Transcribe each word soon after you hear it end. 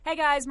Hey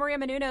guys, Maria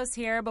Menounos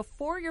here.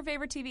 Before your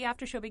favorite TV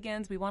after show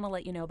begins, we want to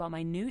let you know about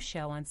my new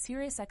show on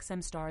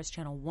SiriusXM Stars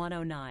Channel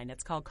 109.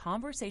 It's called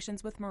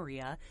Conversations with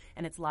Maria,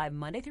 and it's live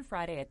Monday through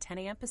Friday at 10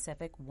 a.m.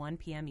 Pacific, 1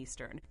 p.m.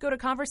 Eastern. Go to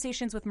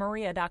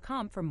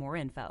conversationswithmaria.com for more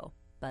info.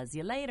 Buzz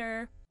you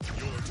later.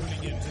 You're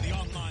tuning in to the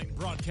online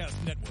broadcast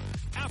network,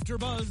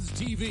 AfterBuzz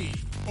TV.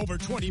 Over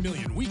 20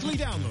 million weekly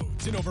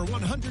downloads in over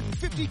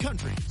 150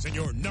 countries, and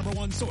your number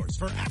one source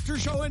for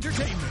after-show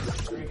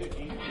entertainment.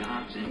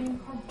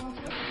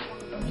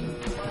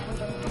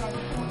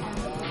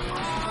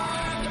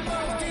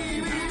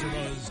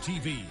 AfterBuzz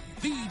TV,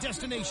 the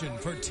destination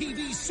for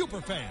TV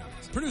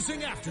superfans.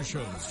 Producing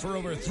aftershows for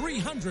over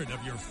 300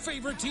 of your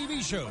favorite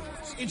TV shows.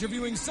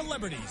 Interviewing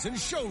celebrities and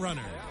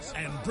showrunners.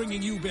 And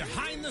bringing you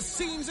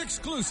behind-the-scenes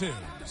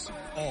exclusives.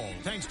 All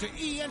thanks to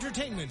E!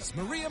 Entertainment's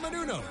Maria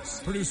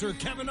Menounos, producer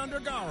Kevin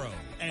Undergaro,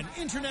 and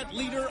internet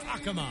leader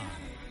Akamai.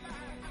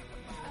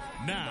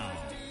 Now,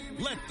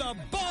 let the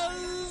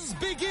buzz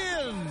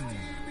begin!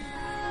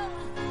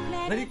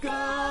 Let it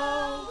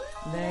go,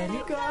 let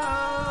it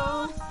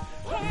go.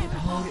 Can't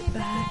hold it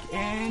back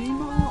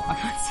anymore.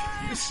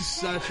 This is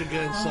such a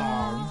good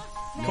song.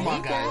 Come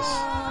on, guys.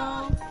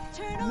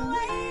 Do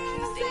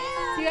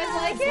you guys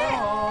like it?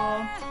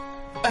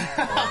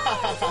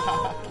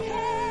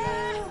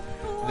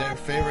 Their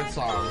favorite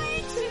song.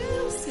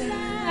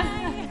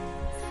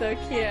 So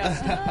cute.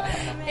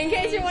 In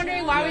case you're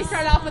wondering why we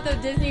start off with a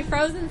Disney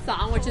Frozen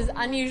song, which is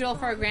unusual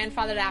for a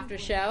grandfathered after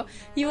show,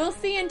 you will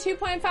see in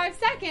 2.5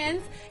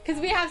 seconds,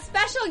 because we have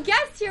special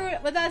guests here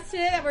with us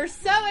today that we're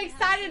so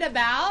excited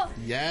about.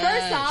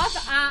 Yes. First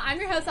off,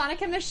 I'm your host,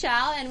 Annika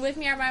Michelle, and with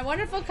me are my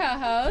wonderful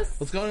co-hosts.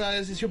 What's going on?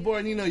 It's your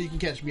boy Nino. You can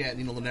catch me at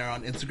Nino Lanera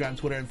on Instagram,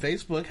 Twitter, and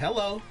Facebook.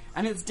 Hello.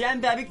 And it's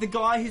Dan Babic, the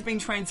guy who's been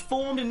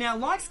transformed and now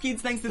likes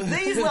kids thanks to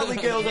these lovely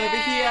girls over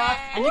here.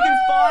 And you can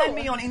find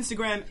me on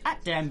Instagram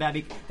at Dan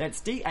Babic. That's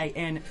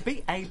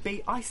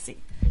DANBABIC.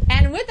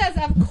 And with us,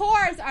 of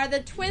course, are the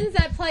twins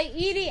that play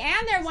Edie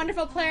and their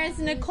wonderful parents,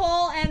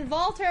 Nicole and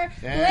Walter,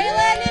 Layla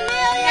and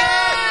Amelia!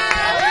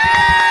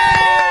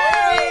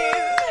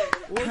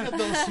 Look at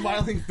those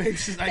smiling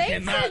faces. I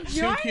cannot. Thanks for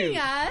joining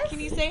us. Can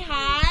you say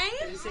hi?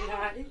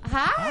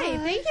 Hi.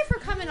 Thank you for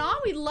coming on.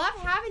 We love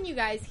having you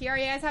guys here. Are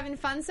you guys having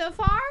fun so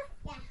far?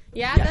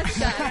 Yeah, that's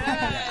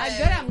good.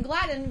 Good. I'm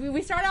glad. And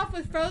we start off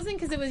with Frozen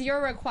because it was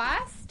your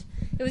request.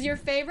 It was your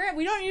favorite.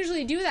 We don't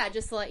usually do that,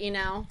 just to let you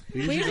know.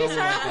 We usually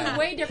start off with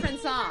way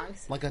different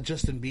songs. Like a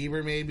Justin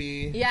Bieber,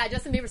 maybe. Yeah,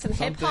 Justin Bieber, some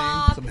hip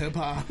hop. Some hip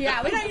hop.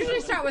 Yeah, we don't usually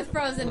start with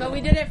Frozen, but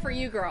we did it for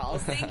you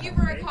girls. Thank you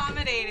for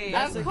accommodating.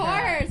 Of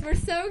course. We're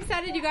so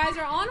excited you guys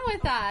are on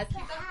with us.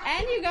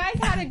 And you guys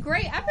had a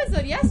great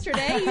episode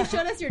yesterday. You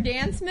showed us your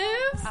dance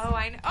moves. Oh,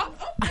 I know.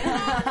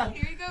 Oh,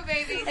 here you go,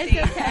 baby.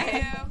 It's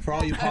okay. For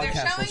all you They're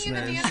podcast showing you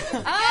the listeners. dance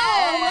moves.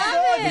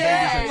 Oh, love it.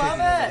 Yeah, love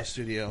The it.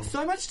 studio.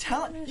 So much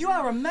talent. You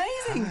are amazing.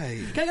 Hi.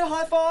 Can I get a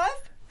high five?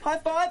 High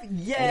five?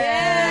 Yeah.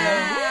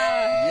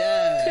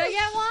 Yes. Should I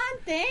get one?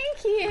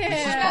 Thank you.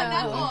 This is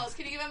Knuckles.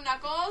 Can you give him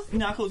Knuckles?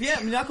 Knuckles, yeah.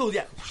 Knuckles,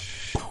 yeah.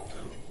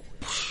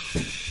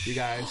 You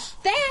guys.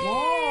 Thank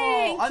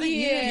Oh, I think you.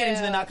 you need to get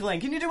into the knuckling.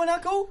 Can you do a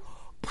knuckle?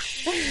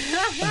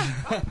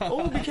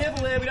 Oh, be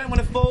careful there. We don't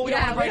want to fall. We don't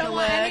want to We break don't a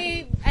want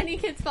leg. any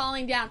kids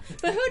falling down.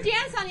 But who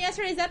danced on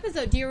yesterday's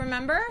episode? Do you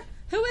remember?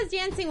 Who was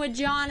dancing with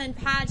John and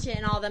Patchett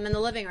and all them in the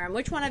living room?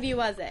 Which one of you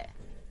was it?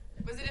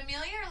 Was it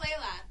Amelia or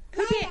Layla?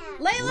 Who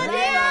Layla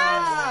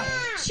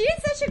danced. She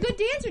is such a good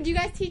dancer. Do you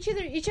guys teach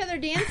each other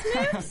dance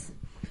moves?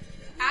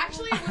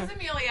 Actually, it was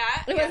Amelia.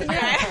 It was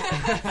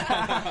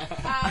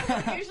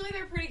Usually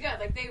they're pretty good.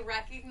 Like, they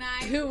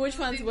recognize Which who's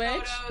one's in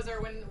which? photos, or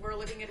when we're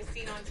looking at a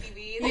scene on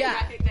TV, they Yeah.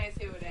 recognize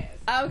who it is.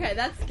 Okay,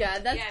 that's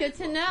good. That's good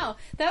to know.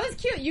 That was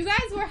cute. You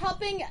guys were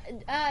helping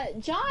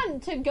John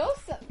to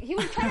ghost. He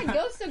was trying to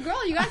ghost a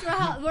girl. You guys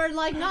were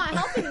like not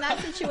helping in that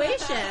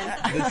situation.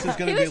 This is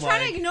gonna He be was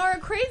trying like. to ignore a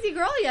crazy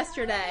girl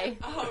yesterday.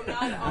 Oh,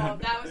 not at all.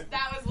 That was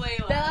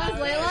Layla. That was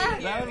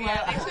Layla? That was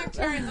Layla. They took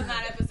turns on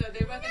that episode.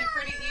 They both did it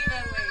pretty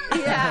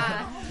evenly.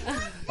 Yeah.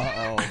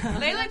 Uh-oh.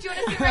 Layla, do you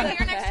want to sit right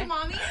here next to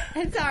Mommy?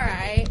 It's all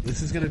right.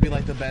 This is gonna be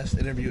like the best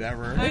interview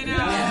ever. I know.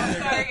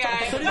 Sorry,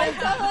 guys.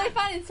 It's totally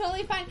fine. It's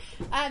totally fine.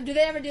 Do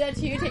they ever do that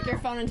to you? Take your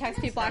phone and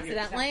text people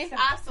accidentally?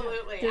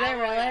 Absolutely. Do they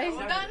really?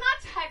 Well, not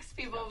text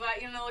people, but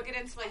they'll get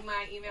into like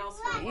my emails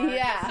from work.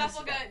 Yeah. Stuff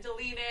will get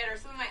deleted, or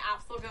some of my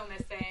apps will go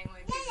missing.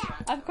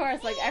 Like, Of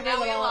course, like every now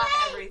we little lock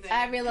everything.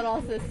 every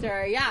little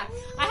sister. Yeah.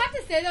 I have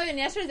to say though, in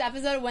yesterday's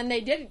episode when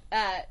they did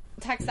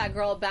text that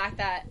girl back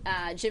that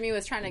Jimmy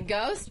was trying to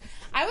ghost,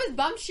 I was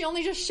bummed she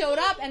only just showed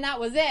up and that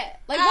was it.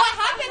 Like, what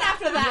happened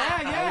after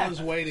that? I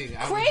was waiting.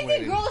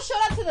 Crazy girl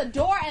showed up to the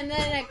door and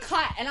then it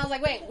cut. And I was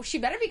like, wait, she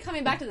better be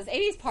coming back to this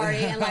 80s party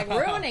and like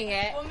ruining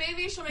it. Well,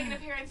 maybe she'll make an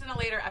appearance in a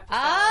later episode.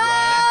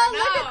 Oh,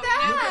 look at No,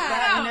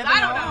 that. I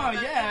don't know.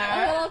 A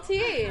little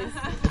tease.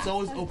 It's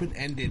always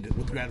open-ended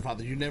with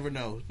grandfathers. You never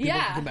know. People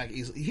Yeah. can come back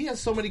easily. He has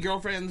so many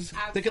girlfriends.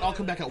 They could all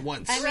come back at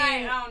once. I mean,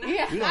 Right, oh, no.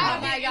 yeah. We don't Oh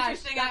know. my gosh,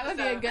 Interesting that would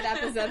be a episode. good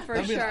episode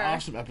for That'd be sure. an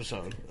awesome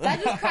episode.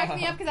 That just cracked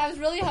me up because I was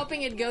really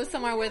hoping it'd go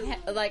somewhere with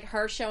like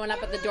her showing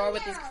up at the door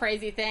with his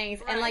crazy things,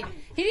 and like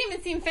he didn't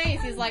even seem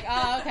phased. He's like,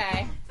 "Oh,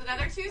 okay, It's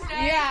another Tuesday.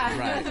 yeah,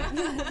 Right.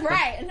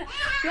 right." And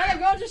another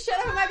girl just showed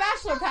up at my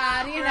bachelor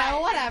pad, Right,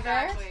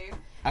 whatever. Exactly.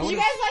 Did you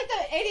guys like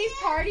the '80s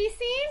party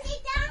scene?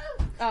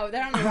 Oh,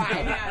 they're on the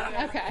ride.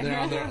 Yeah, Okay. They're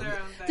on Their their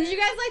own thing. Did you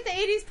guys like the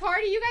 '80s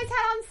party you guys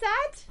had on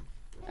set?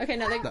 Okay,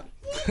 no, they.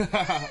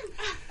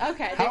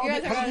 Okay, How you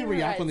guys do are they on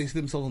react rides. when they see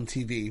themselves on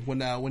TV? When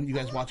you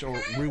guys watch or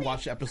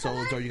rewatch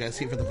episodes, or you guys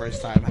see it for the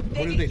first time? What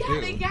do they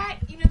do? They get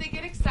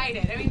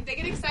excited. I mean, they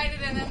get excited,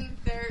 and then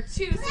they're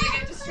two, so they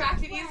get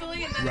distracted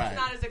easily, and then Right. it's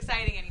not as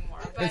exciting anymore.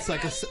 But, It's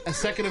like a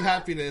second of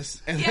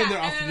happiness, and yeah, then they're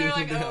off to and do then they're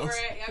something like over else.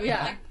 it. I mean,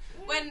 Yeah. like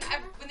when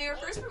they were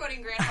first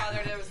promoting Grandfather,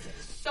 there was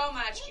so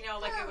much,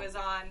 like it was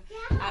on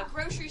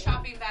grocery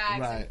shopping bags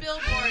Right. and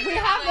billboards. We and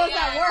have those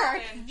at LAX,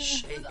 work. and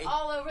it was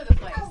all over the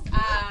place.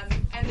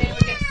 And they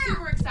would get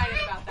super excited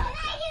about that.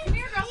 Come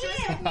here, girls, do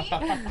this with me.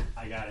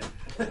 I got it.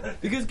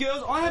 Because,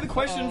 girls, I have a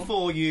question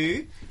for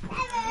you.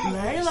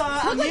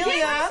 Layla, Look what Jay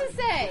Amelia, has to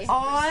say.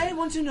 I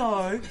want to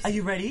know, are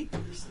you ready?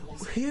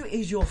 Who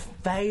is your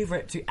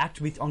favourite to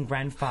act with on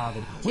Grandfather?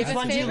 Which a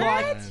one do you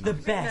favourite? like the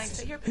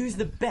best? Who's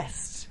the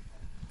best?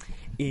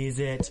 Is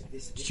it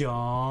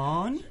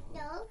John?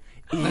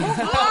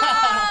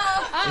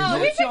 Oh,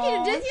 we Is it took you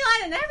John? to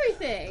Disneyland and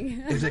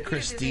everything. Is it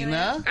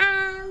Christina?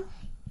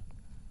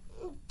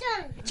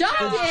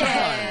 John did.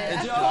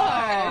 It's Who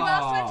John.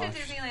 else went to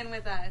Disneyland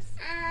with us?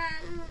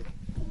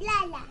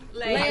 Layla,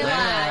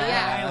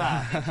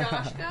 yeah. Layla. Did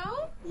Josh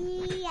go?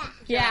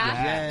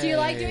 Yeah. Yay. Do you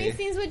like doing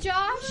scenes with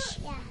Josh?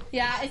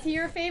 Yeah. Is he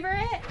your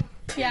favorite?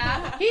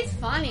 Yeah. He's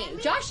funny.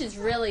 Josh is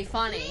really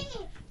funny.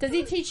 Does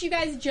he teach you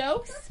guys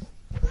jokes?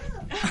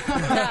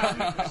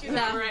 No. She's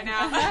No. over right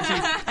now.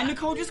 And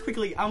Nicole, just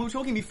quickly, we were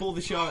talking before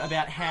the show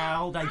about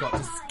how they got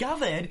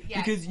discovered,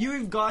 Yes. because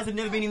you guys have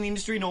never been in the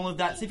industry and all of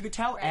that, so if you could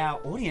tell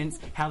our audience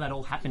how that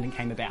all happened and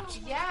came about.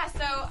 Yeah,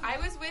 so I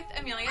was with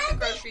Amelia at the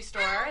grocery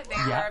store. They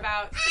Yeah. were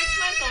about 6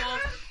 months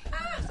old.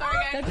 Sorry,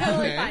 That's guys.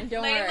 totally Okay. fine.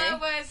 Don't Layla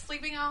worry. was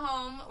sleeping at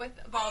home with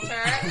Walter,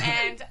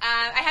 and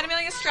I had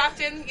Amelia strapped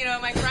in,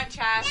 my front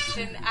chest,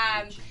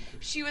 and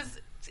she was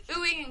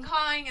oohing and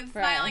cawing and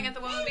smiling Right. at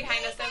the woman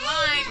behind us in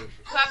line,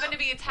 who happened to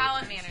be a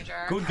talent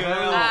manager. Good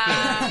girl.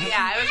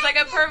 Yeah, it was like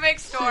a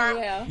perfect storm.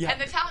 Yeah. Yeah. And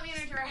the talent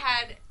manager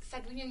had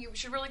said, you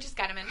should really just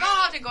get him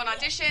involved and go on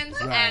auditions.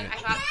 Right. And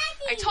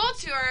I told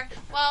to her,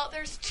 well,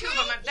 there's two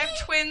of them. They're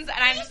twins,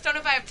 and I just don't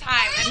know if I have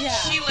time. And Yeah.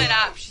 she lit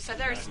up. She said,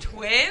 there's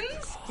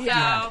twins?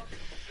 Yeah. So,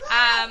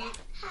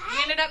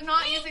 we ended up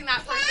not using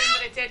that person,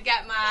 but it did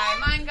get my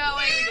mind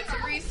going. We did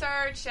some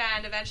research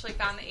and eventually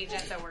found the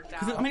agent that worked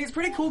out. I mean, it's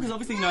pretty cool because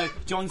obviously,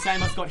 John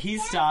Stamos got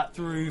his start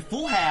through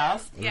Full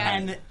House, Yeah.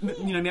 and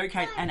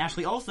Mary-Kate and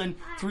Ashley Olsen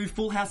through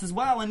Full House as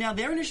well, and now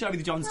they're in a show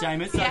with John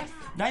Stamos, so Yes.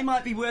 they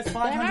might be worth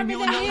 $500 might be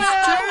million the new- too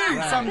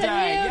The someday.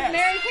 new Yes.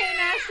 Mary-Kate and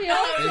Ashley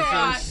Oh, Olsen.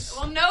 gosh.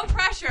 Well, no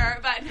pressure,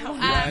 but no.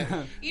 Right.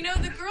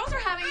 The girls are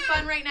having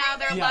fun right now.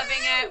 They're Yeah. loving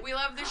it. We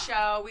love the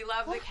show. We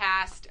love the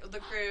cast, the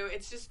crew.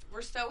 It's just,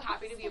 we're so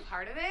happy to be a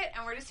part of it,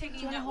 and we're just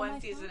taking it one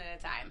season at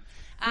a time.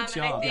 And I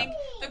job. think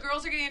the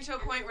girls are getting to a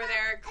point where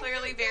they're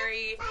clearly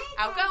very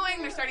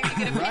outgoing. They're starting to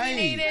get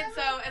opinionated.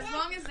 So as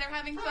long as they're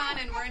having fun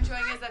and we're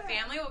enjoying it as a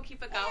family, we'll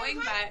keep it going.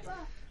 But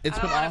It's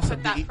I been don't want to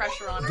awesome. put that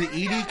pressure on The her.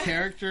 Edie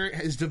character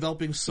is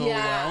developing so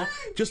Yeah. well.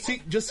 Just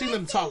seeing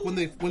them talk when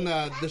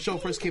the show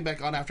first came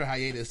back on after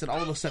hiatus, and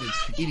all of a sudden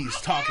Edie's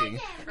talking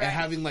and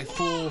having like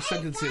full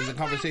sentences and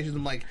conversations.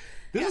 I'm like,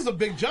 this is a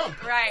big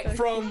jump, Right.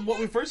 from what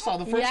we first saw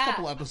the first Yeah.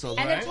 couple episodes,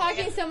 And right? they're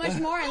talking so much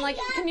more. And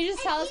can you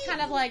just tell us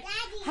kind of like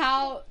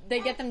how they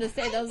get them to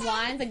say those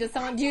lines? Like, do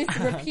you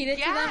repeat it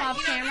to them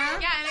off camera?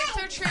 Yeah, and it's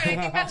so true. And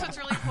I think that's what's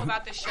really cool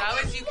about the show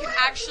is you can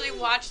actually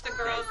watch the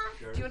girls.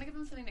 Do you want to give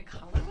them something to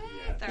color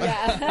with? Or,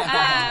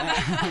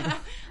 Yeah.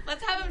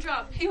 let's have them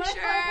draw a picture. wanna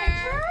draw a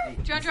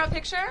picture? Do you want to draw a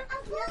picture?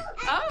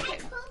 Oh, okay.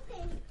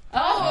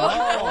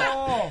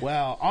 Oh.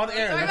 Well, on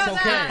air, Sorry that's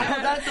about okay.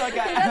 that. That's okay.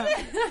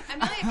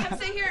 Amelia, come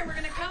sit here and we're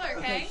going to color,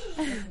 okay?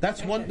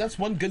 That's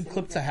one good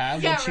clip to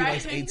have Yeah, when she right?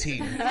 was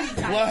 18. We'll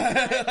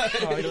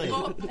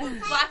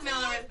blackmail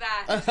her with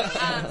that.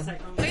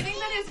 But I think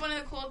that is one of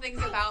the cool things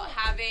about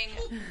having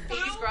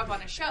babies grow up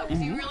on a show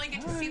because you really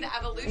get to see the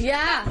evolution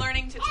Yeah. of them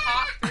learning to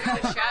talk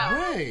through the show.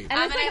 Right. And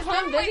it's like at some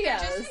home point, they're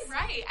videos. just-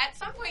 right. At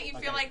some point, you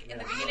feel like in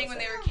the beginning when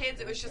they were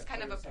kids, it was just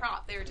kind of a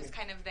prop. They were just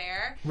kind of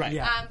there. Right.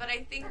 Yeah. But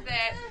I think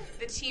that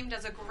the team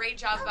does a great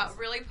job about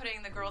really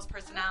putting the girls'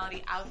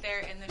 personality out there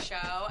in the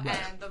show.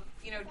 And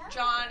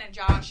John and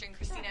Josh and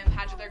Christina and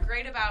Paget, they're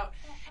great about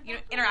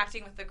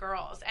interacting with the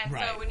girls. And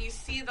Right. so when you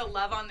see the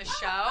love on the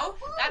show,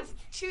 that's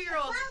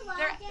 2-year-olds.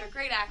 They're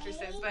great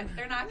actresses, but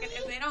they're not gonna,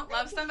 if they don't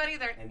love somebody,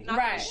 they're not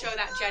Right. going to show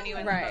that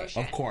genuine Right.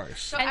 emotion. Of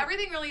course. So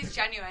everything really is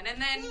genuine.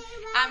 And then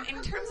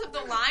in terms of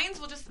the lines,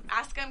 we'll just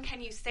ask them,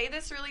 can you say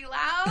this really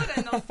loud?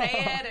 And they'll say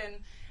it. And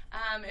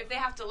If they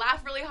have to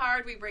laugh really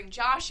hard, we bring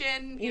Josh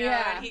in, you know,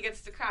 and he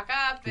gets to crack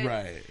up. And,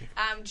 right.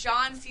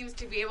 John seems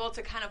to be able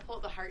to kind of pull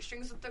the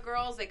heartstrings with the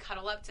girls. They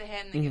cuddle up to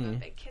him. They give him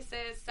big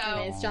kisses. So I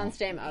mean, it's John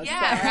Stamos.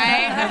 Yeah, so.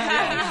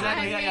 right?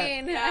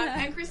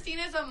 Exactly. And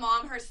Christina's a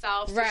mom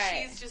herself, so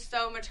Right. she's just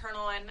so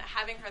maternal, and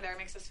having her there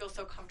makes us feel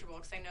so comfortable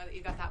because I know that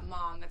you got that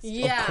mom that's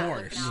Yeah. just Of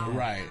looking course, out.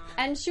 right.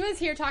 And she was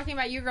here talking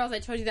about you girls. I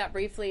told you that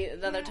briefly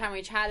the other time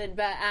we chatted,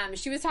 but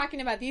she was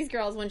talking about these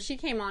girls when she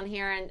came on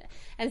here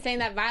and saying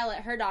that Violet,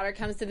 her daughter,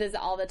 comes to visit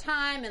all the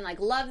time and like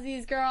loves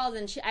these girls.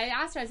 And I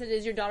asked her, I said,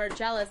 "Is your daughter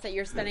jealous that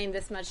you're spending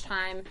this much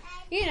time?"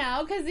 You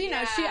know, because you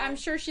know, I'm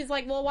sure she's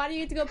like, "Well, why do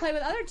you get to go play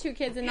with other two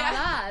kids and not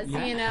us?"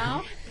 You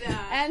know. Yeah.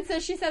 And so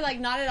she said, like,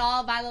 not at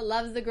all. Violet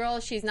loves the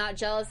girls. She's not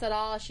jealous at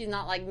all. She's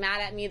not like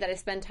mad at me that I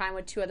spend time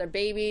with two other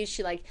babies.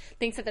 She like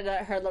thinks that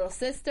they're her little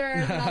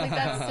sisters. And I think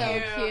that's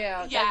so cute.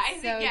 Yeah, That's I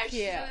think so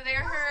cute.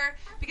 they're her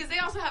because they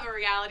also have a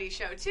reality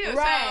show too.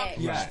 Right.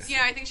 So Yes. you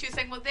know, I think she was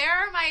saying, well,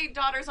 they're my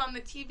daughters on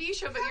the TV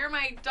show, but you're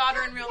my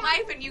daughter in real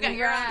life, and you got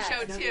your own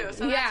show too.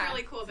 So that's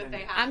really cool that they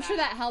have. I'm sure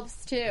that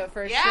helps too,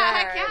 for sure.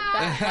 Heck yeah.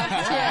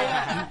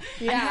 That helps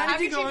too. Yeah. How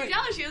did you could you go- be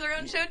jealous? She has her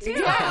own show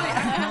too.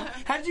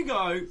 How did you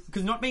go?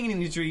 Because not being in the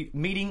industry,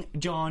 meeting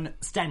John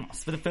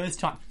Stamos for the first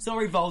time.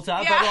 Sorry,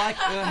 Volta, but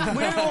like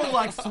we're all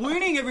like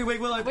swooning every week.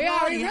 We're like, We are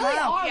bloody really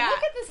hell. are. Yeah. Look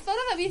at this photo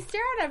that we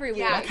stare at every week.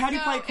 Yeah. Like, how do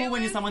you play So cool it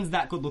when was- someone's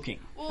that good looking?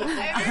 Well,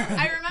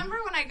 I remember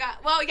when I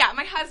got,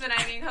 my husband,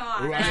 I mean, come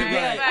on. Right.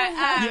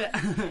 Right?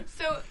 But, Yeah.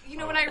 so, you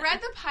know, when I read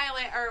the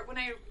pilot, or when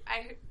I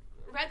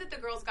read that the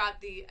girls got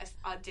the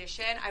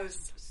audition, I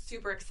was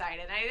super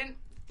excited. And I didn't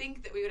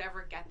think that we would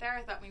ever get there.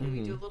 I thought maybe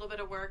we'd do a little bit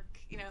of work,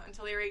 you know,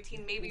 until they were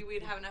 18. Maybe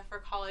we'd have enough for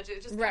college.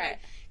 It just kind of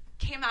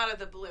came out of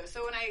the blue.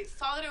 So when I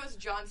saw that it was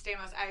John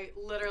Stamos, I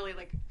literally,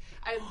 like,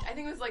 I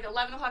think it was like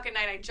 11 o'clock at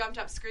night, I jumped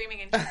up screaming,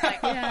 and he's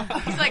like,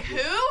 he's like, who?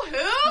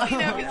 You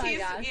know, because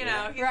he's, you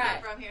know, he's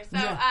not from here.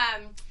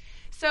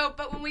 So,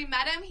 but when we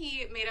met him,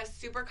 he made us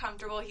super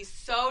comfortable. He's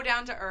so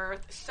down to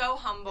earth, so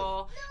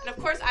humble. And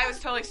of course, I was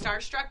totally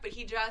starstruck, but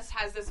he just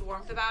has this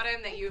warmth about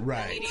him that you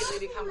immediately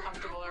become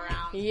comfortable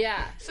around.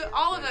 Yeah. So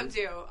all of them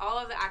do. All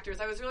of the actors.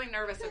 I was really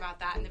nervous about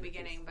that in the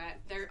beginning, but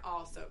they're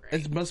all so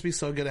great. It must be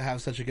so good to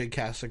have such a good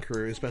cast and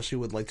crew, especially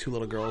with like two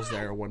little girls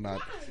there or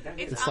whatnot.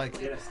 It's like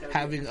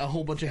having a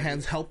whole bunch of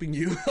hands helping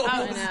you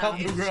help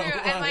It's them grow.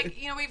 true. And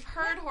like, you know, we've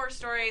heard horror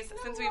stories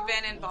since we've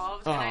been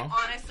involved, and I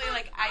honestly,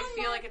 like, I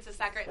feel like it's a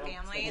second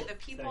family. The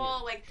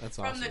people, like, That's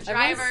from awesome. the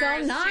drivers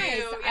Everyone's so nice.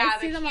 to I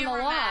see them on the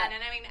cameramen, lot.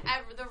 and I mean,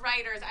 the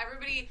writers,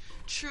 everybody.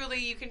 Truly,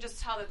 you can just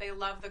tell that they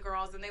love the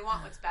girls and they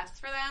want what's best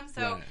for them.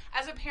 So,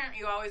 as a parent,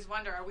 you always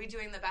wonder, are we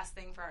doing the best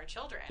thing for our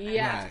children? And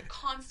that's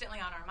constantly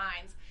on our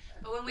minds.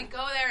 But when we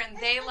go there and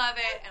they love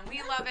it and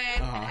we love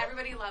it and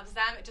everybody loves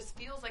them, it just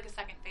feels like a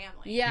second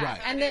family. Yeah, Right.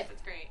 So and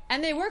it's great.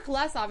 And they work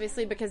less,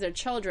 obviously, because they're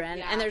children,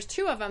 Yeah. and there's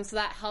two of them, so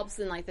that helps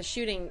in like the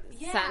shooting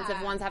sense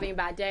if one's having a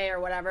bad day or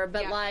whatever.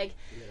 But like,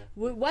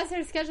 what's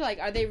their schedule like?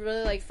 Are they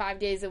really like 5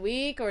 days a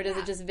week, or does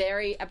it just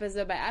vary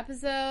episode by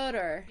episode?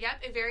 Or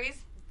Yep, it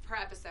varies per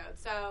episode.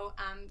 So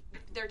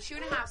they're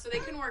 2.5, so they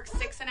can work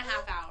 6.5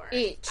 hours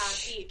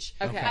Each.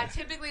 Okay.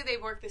 Typically, they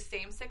work the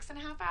same 6.5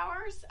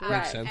 hours.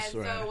 Makes sense,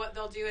 And so what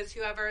they'll do is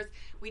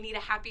we need a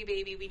happy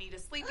baby, we need a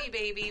sleepy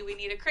baby, we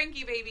need a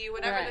cranky baby,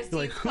 whatever the scene's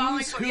Like, calling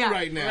who's for. who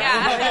right now?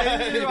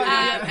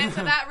 Yeah. And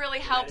so that really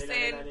helps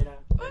in.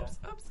 Oops.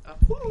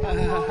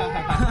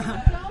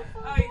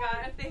 Oh, you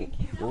got it. Thank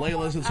you.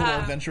 Layla's a little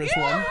adventurous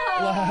one.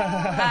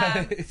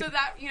 So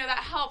that that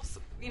helps.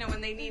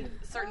 When they need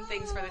certain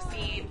things for the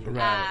scene.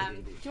 Right.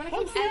 do you want to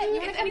come sit?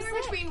 It's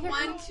anywhere between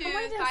 1 to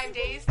 5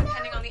 days,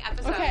 depending on the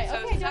episode. Okay,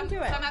 so don't do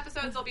it. some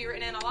episodes will be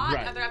written in a lot.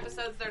 Right. Other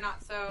episodes they're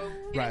not so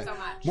Right. so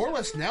much. More or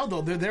less now,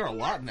 though, they're there a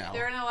lot now.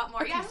 They're in a lot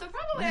more. Yeah. So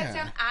probably I'd say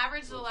Yeah. on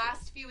average the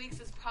last few weeks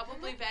has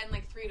probably been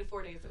like 3 to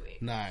 4 days a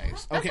week.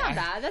 Nice. That's Okay. not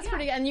bad. That's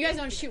pretty good. And you guys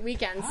don't shoot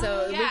weekends,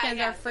 so weekends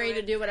are free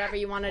so to do whatever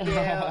you want to do.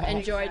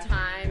 Enjoy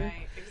time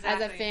Right, as a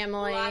exactly.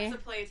 family. Lots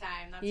of playtime.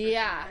 That's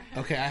Yeah. For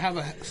sure. Okay, I have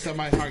a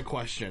semi-hard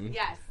question.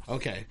 Yes.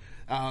 Okay.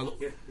 I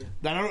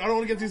don't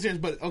want to get too serious,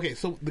 but okay.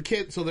 So the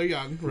kids, so they're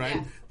young, right?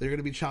 Yes. They're going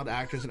to be child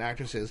actors and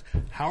actresses.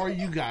 How are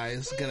you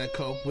guys going to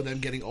cope with them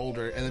getting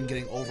older and them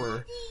getting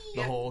over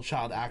the whole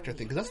child actor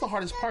thing? Because that's the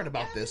hardest part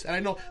about this. And I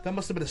know that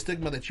must have been a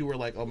stigma that you were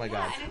like, oh my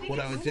god, And I think what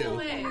it I would still do.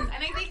 is. And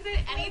I think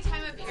that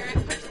anytime a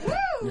parent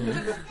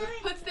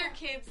puts their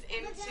kids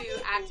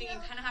into acting, you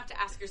kind of have to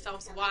ask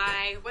yourselves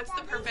why. What's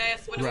the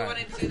purpose? What do we Right. want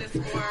to do this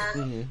for?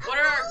 What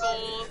are our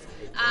goals?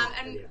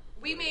 And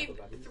we made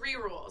 3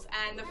 rules.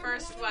 And the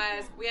first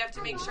was we have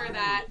to make sure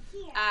that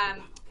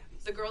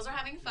the girls are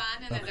having fun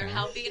and that they're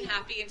healthy and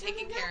happy and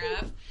taken care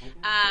of.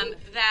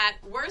 That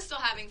we're still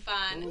having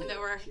fun and that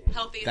we're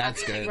healthy and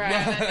That's happy and good.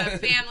 taken care of.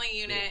 That the family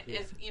unit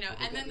is,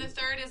 and then the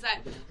third is that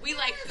we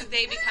like who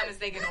they become as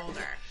they get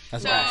older.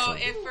 That's so awesome.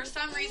 if for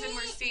some reason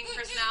we're seeing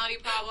personality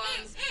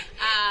problems,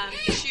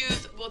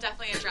 issues, we'll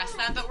definitely address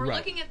them. But we're Right.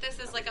 looking at this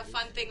as like a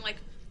fun thing, like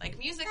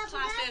music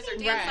classes or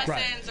dance Right.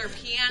 lessons or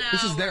piano.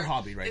 This is their or-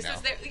 hobby right this now.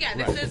 Is their,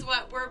 this Right. is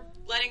what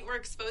we're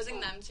exposing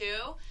them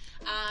to.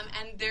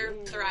 and they're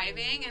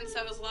thriving. And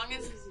so as long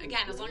as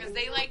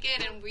they like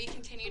it and we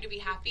continue to be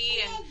happy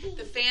and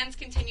the fans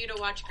continue to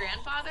watch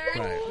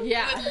Grandfathered, we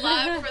would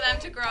love for them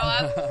to grow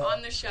up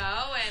on the show,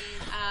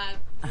 and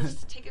we'll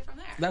just take it from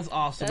there. That's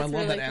awesome. That's I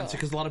love really that answer,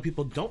 because a lot of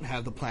people don't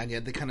have the plan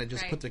yet. They kind of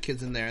just put their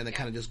kids in there and they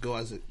kind of just go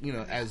as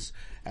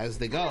as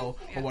they go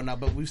or whatnot.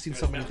 But we've seen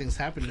so many things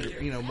happen,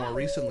 more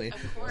recently.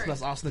 So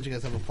that's awesome that you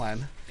guys have a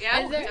plan.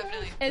 Yeah,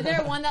 definitely. Is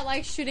there one that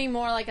likes shooting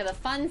more like of the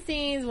fun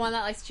scenes? One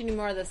that likes shooting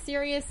more of the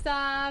serious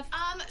stuff?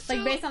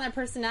 Like based on their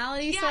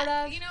personality, sort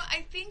of.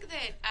 I think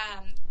that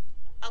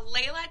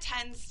Layla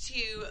tends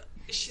to.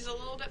 She's a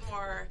little bit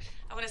more,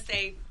 I want to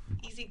say,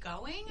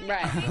 easygoing.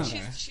 Right. I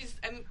think she's.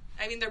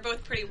 I mean, they're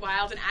both pretty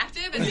wild and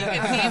active, as you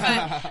can see,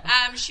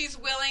 but she's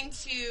willing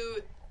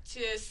to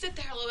sit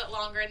there a little bit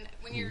longer. And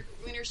when you're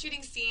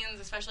shooting scenes,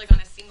 especially like on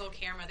a single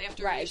camera, they have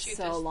to really shoot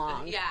so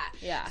long.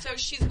 Yeah. So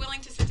she's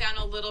willing to sit down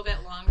a little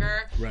bit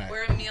longer. Right.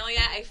 Where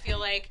Amelia, I feel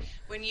like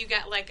when you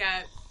get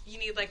you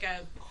need like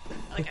a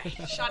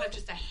shot of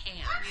just a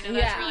hand.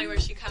 That's really where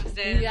she comes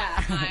in.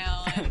 Yeah.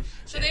 Smile. And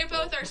so they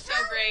both are so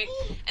great,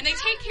 and they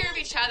take care of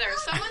each other. If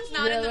someone's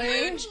not in the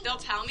mood, they'll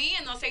tell me,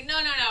 and they'll say, "No,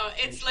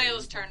 it's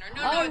Layla's turn," or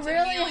 "No, it's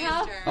Amelia's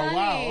How turn." funny. Oh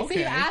wow! Okay. So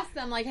you ask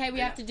them like, "Hey, we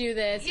have to do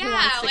this. Yeah, Who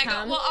wants to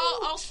come?" well,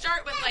 I'll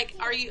start with like,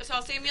 "Are you?" So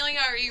I'll say, "Amelia,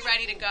 are you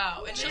ready to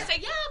go?" And she'll say,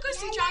 "Yeah, I'll go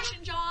see Josh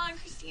and John,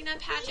 Christina,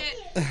 Paget."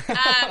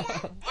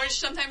 Or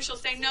sometimes she'll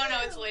say, "No,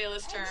 it's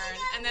Layla's turn,"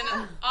 and then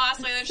I'll ask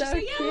Layla, and she'll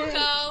say, "Yeah, we'll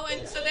go."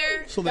 And so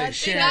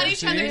they got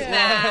each other's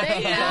back.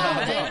 They know.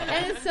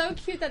 And it's so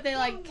cute that they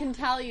like can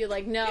tell you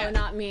like, "No,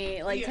 not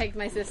me. Like, take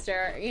my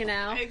sister."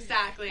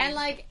 Exactly. And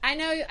like, I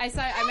know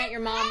I met your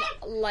mom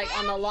like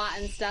on the lot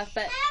and stuff,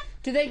 but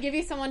do they give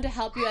you someone to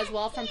help you as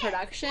well from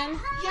production?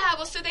 Yeah,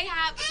 well, so they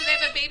have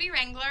a baby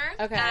wrangler,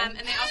 okay, and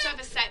they also have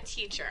a set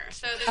teacher.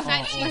 So the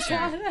set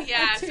teacher,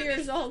 2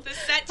 years old. The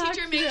set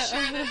teacher makes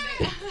sure that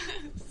they.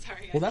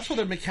 Sorry. Well, that's why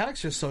their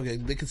mechanics are so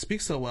good. They can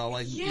speak so well.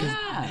 Like,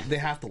 they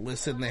have to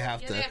listen. They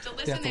have to listen.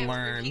 They have to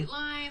learn. Repeat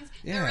lines.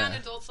 Yeah. They're around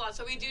adults a lot,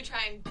 so we do try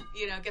and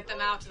get them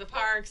out to the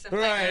parks and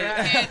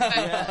right. kids.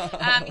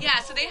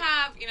 But, so they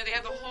have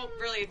a whole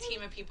really a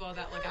team of people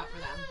that look out for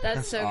them.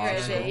 That's so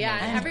awesome. crazy. Yeah,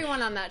 and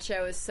everyone on that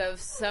show is so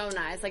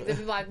nice. Like the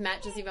people I've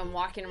met, just even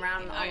walking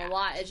around on a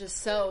lot, it's just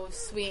so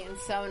sweet and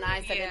so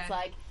nice that it's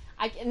like.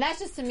 And that's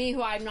just to me,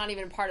 who I'm not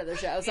even part of the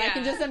show. So I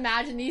can just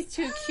imagine these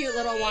two cute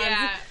little ones,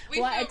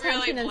 what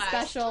attention and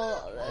special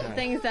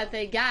things that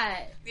they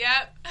get.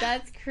 Yep.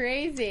 That's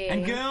crazy.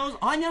 And girls,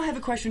 I now have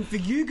a question for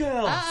you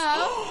girls.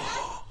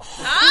 Uh-oh.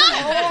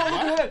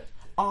 Oh,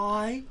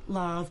 I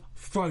love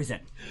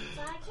Frozen.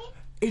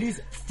 It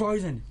is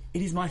Frozen.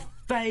 It is my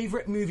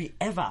favourite movie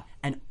ever.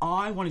 And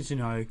I wanted to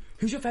know,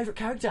 who's your favourite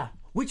character?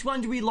 Which one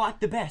do we like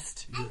the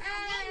best?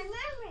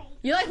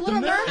 You like Little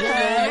Mermaid?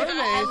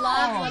 I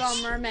love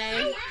Little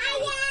Mermaid.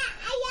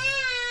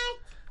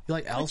 You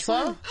like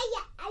Elsa?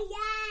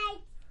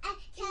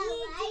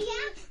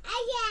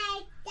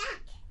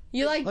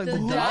 You like the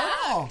duck?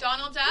 duck?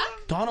 Donald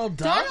Duck? Donald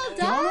Duck?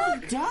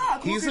 Donald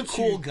Duck. He's a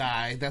cool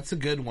guy. That's a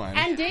good one.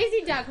 And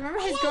Daisy Duck. Remember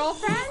his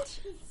girlfriend?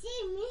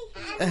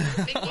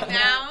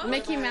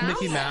 Mickey Mouse?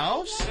 Mickey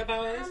Mouse?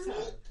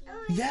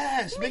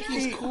 Yes,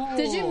 Mickey's cool.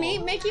 Did you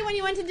meet Mickey when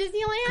you went to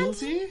Disneyland?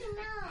 Goofy?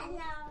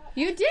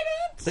 You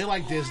didn't? They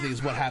like Disney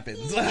is what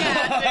happens.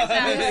 Yeah,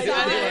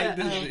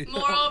 exactly. Disney.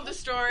 Moral of the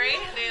story,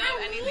 they love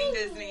anything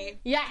Disney.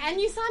 Yeah,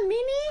 and you saw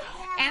Minnie?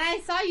 And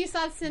I saw you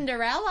saw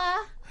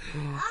Cinderella.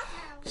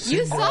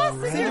 You saw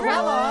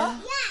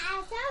Cinderella? Yeah,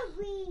 I saw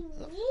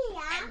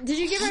Cinderella. Did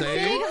you give her a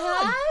big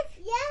hug?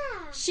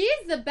 Yeah.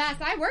 She's the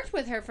best. I worked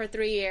with her for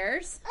 3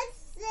 years.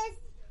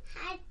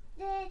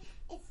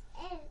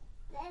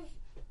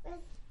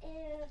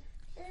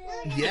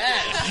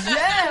 Yes.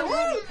 Yeah.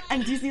 Woo.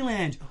 And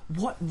Disneyland,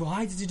 what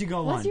rides did you go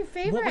on? What's your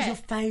favorite? What was your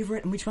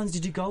favorite and which ones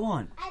did you go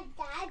on?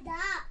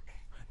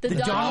 The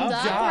Donald Donald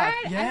Duck Duck, ride?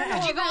 yeah.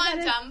 Did you go on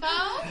Dumbo?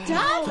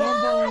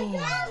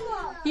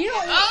 Dumbo? You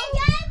don't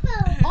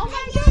Oh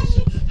my gosh.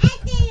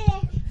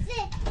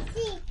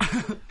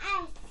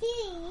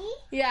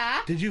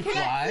 Yeah? Did you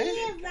fly?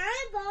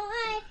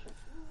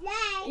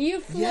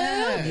 You flew?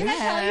 Yeah. Can I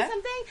tell you Yeah.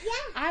 something?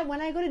 Yeah.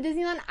 When I go to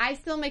Disneyland, I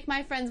still make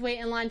my friends wait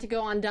in line to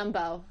go on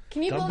Dumbo.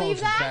 Can you believe Dumbo's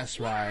the that? best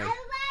ride.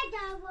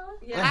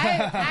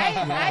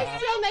 I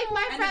still make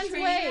my friends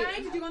wait.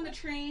 Did you go on the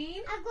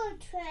train? I go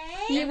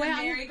train. You The went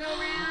on-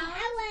 merry-go-round?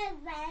 I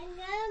went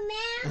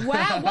man.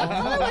 Wow, what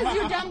color was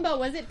your Dumbo?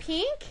 Was it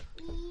pink?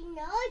 You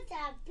know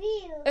the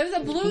blue. It was a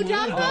blue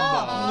Dumbo?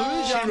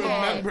 Oh, She okay.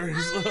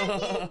 remembers.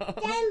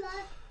 Then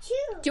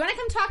two. Do you want to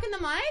come talk in the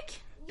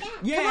mic?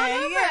 Yeah, Come on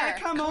over. yeah,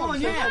 come on,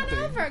 Come yeah.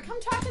 on over. Come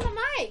talk in the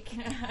mic. So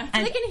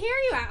they can hear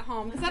you at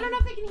home. Because I don't know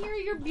if they can hear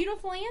your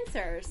beautiful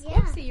answers. Yeah.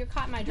 Oopsie, you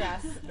caught my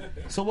dress.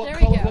 So what There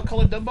we color? go. What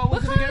color Dumbo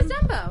was What it color is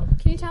again? Dumbo?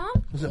 Can you tell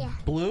him? Was it Yeah.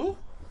 blue?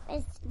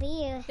 It's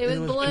blue. It was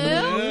blue.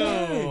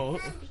 Blue.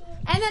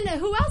 And then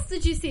who else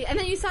did you see? And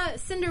then you saw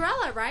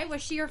Cinderella, right?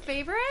 Was she your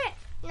favorite?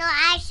 No,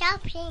 I saw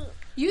pink.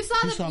 You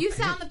saw You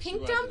saw the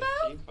pink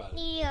Dumbo?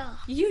 Yeah.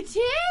 You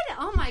did?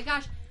 Oh my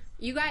gosh.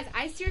 You guys,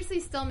 I seriously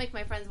still make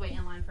my friends wait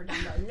in line for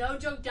Dumbo. No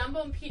joke,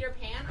 Dumbo and Peter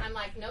Pan. I'm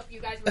like, nope, you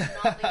guys were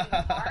not leaving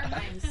the car.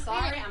 I'm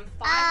sorry, I'm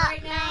 5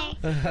 right now.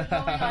 We're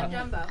going on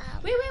Dumbo.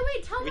 Wait.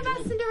 Tell them about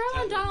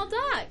Cinderella and Donald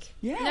Duck.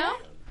 Yeah. No?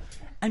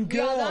 And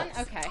You all girls,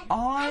 done? Okay.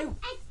 I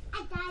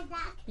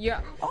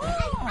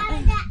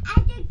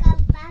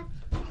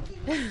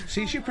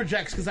See, she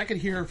projects because I could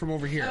hear her from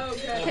over here. Oh,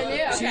 good. Can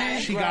you?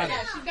 Okay. She got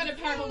Yeah, it. she's got a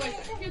powerful voice.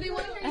 Here, they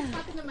want to hear you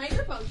talk in the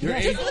microphone. You're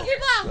Just able- so the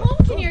people at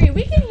home can hear you.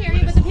 We can hear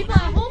you, but the people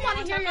at home want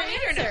to hear your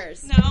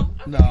answers. No.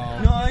 No.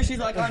 No, she's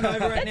like, I'm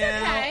over it It's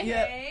now. okay.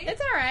 Yeah. It's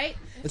all right.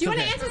 It's Do you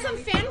want okay. to answer some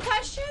fan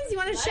questions? You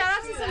want to shout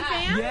out to some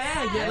fans?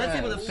 Yeah, let's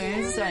see what the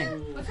fans are saying.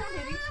 What's wrong,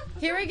 baby?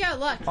 Here we go.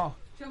 Look. Oh.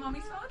 Do you want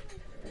mommy's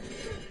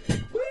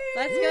phone?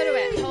 Let's go to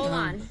it. Hold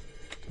on.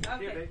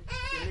 Okay.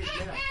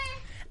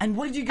 And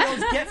what did you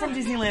girls get from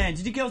Disneyland?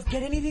 Did you girls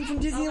get anything from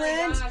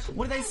Disneyland? gosh.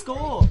 What did they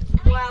score?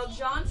 Well,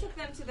 John took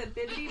them to the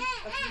Bibbidi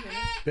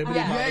Bibbidi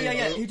Yeah. bobbidi.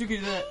 Yeah. He took you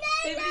to the...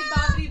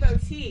 Bobbidi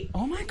Boutique.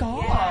 Oh my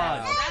god.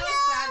 Yeah, that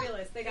was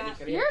fabulous. They got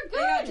You're They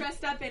got good.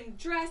 dressed up in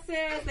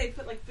dresses. They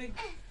put like big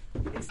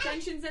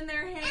extensions in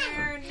their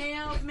hair,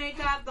 nails,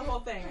 makeup, the whole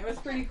thing. It was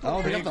pretty cool.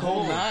 Oh, they got the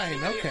whole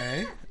 9.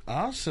 Okay.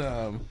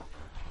 Awesome.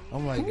 Oh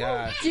my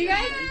gosh. Do you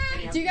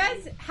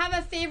guys have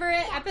a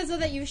favorite episode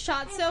that you've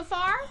shot so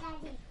far?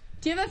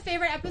 Do you have a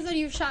favorite episode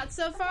you've shot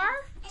so far?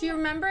 Do you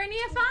remember any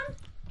of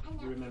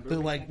them? They're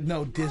like,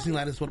 no,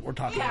 Disneyland is what we're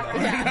talking about.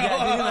 Yeah,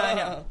 Disneyland,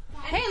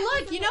 yeah. Hey,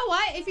 look, you know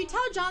what? If you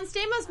tell John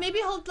Stamos, maybe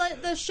he'll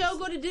let the show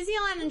go to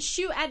Disneyland and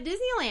shoot at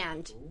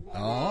Disneyland.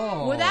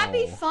 Oh. Would that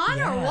be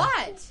fun or Yeah.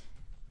 what?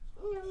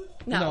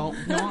 No.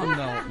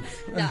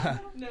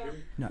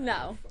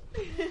 No.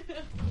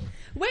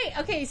 Wait,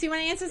 okay, so you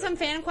want to answer some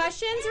fan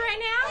questions right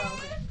now?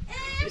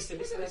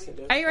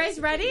 Are you guys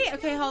ready?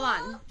 Okay, hold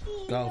on.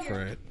 Go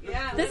for it.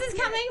 Yeah. This is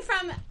coming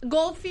from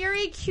Gold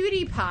Fury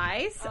Cutie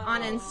Pies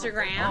on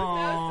Instagram.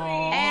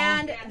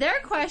 And their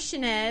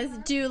question is,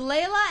 do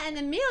Layla and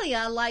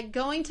Amelia like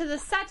going to the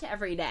set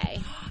every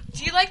day?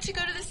 Do you like to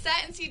go to the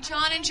set and see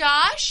John and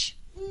Josh?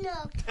 No.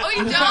 Oh,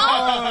 you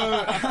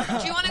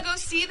don't? Do you want to go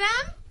see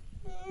them?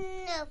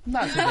 No.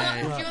 Not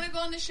today. Do you want to go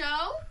on the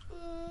show?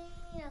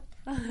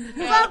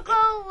 We'll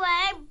go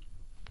away.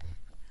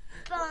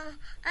 But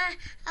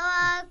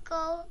I want to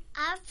go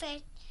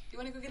outfit. You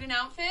want to go get an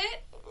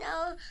outfit?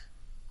 No.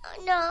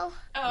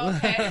 Oh,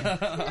 okay.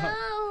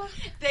 No.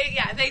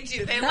 They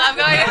do. They love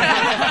going.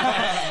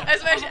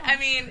 Especially, I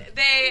mean,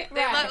 they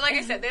love, like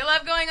I said, they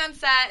love going on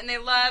set and they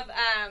love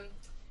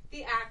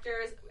the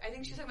actors. I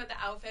think she's talking about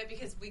the outfit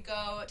because we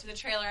go to the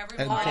trailer every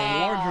And morning. for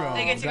wardrobe.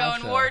 They get to go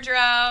Gotcha. in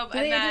wardrobe, Do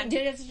and they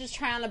then have to just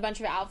try on a bunch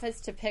of outfits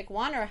to pick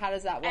one, or how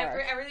does that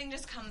work? everything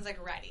just comes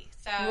like ready.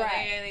 So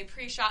Right. they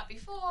pre-shot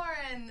before,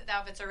 and the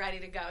outfits are ready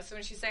to go. So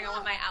when she's saying I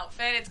want my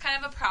outfit, it's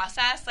kind of a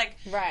process. Like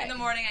Right. in the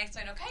morning, I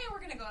explain, okay, we're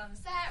gonna go on the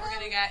set, we're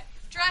gonna get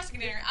dressed,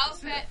 you're gonna get your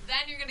outfit, then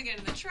you're gonna get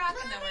in the truck,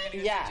 and then we're gonna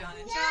go Yeah. see John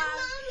and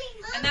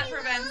Josh. And that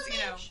prevents,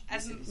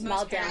 as most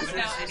Meltdowns. parents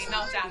know, any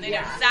meltdown. They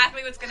Yeah. know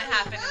exactly what's gonna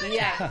happen in the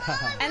Yeah. day.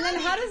 And then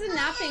how does the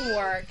napping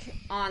work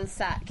on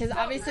set? Because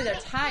obviously they're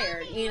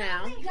tired, you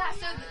know? Yeah,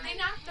 so they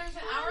nap. There's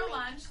an hour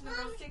lunch. And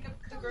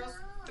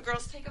the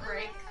girls take a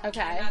break.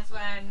 Okay. And that's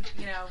when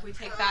we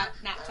take that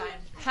nap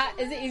time.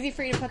 Is it easy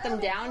for you to put them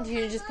down? Do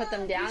you just put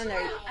them down and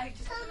they're... I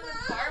just put them in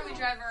the car. We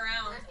drive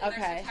around. And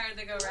Okay. They're so tired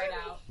they go right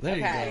out. There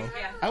you Okay. go.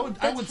 Yeah.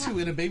 I would too,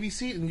 in a baby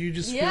seat, and you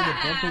just feel Yeah.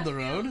 the bump of the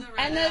road.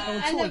 And the, Oh,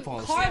 and totally the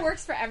falls. car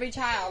works for every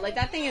child. Like,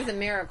 that thing is a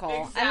miracle.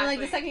 And then, like,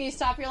 the Exactly. second you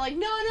stop, you're like,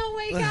 no,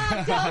 wake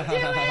up. Don't do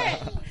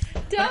it.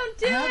 Don't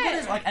do How good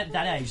is, it. like, at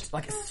that age,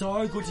 like, it's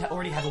so good to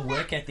already have a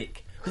work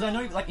ethic. Because I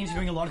know, like,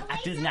 interviewing a lot of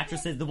actors and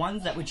actresses, the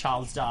ones that were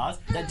child stars,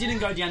 that didn't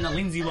go down the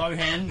Lindsay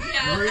Lohan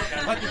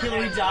route, like the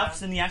Hilary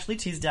Duffs and the Ashley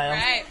Tisdales,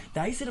 Right.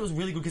 they said it was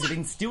really good because it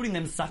instilled in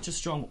them such a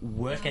strong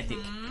work ethic.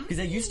 Because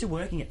they're used to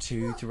working at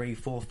 2, 3,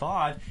 4,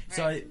 5,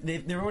 so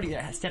they're already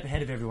a step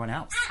ahead of everyone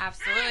else.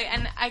 Absolutely.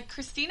 And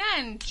Christina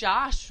and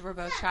Josh were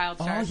both child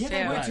Oh, stars yeah,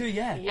 they too. were too,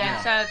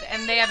 yeah.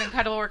 And they have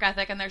incredible work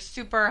ethic, and they're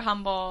super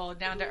humble,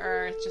 down to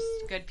earth, just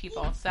good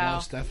people. So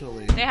Most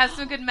definitely. they have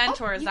some good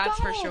mentors, that's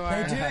for sure.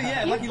 They do,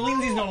 yeah. Lucky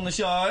Lindsay's not on the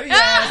show.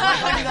 Yeah,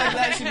 lucky like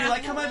that. She'd be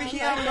like, come over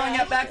here, we're going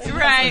out back to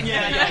Right.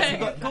 Yeah.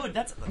 So good.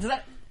 Does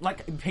that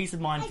like peace of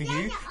mind for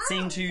you,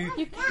 seeing two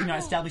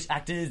established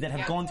actors that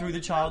have gone through the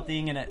child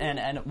thing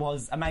and it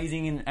was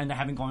amazing and they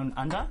haven't gone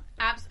under?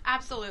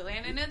 Absolutely.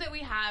 And I know that we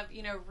have,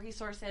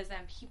 resources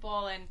and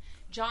people, and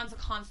John's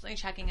constantly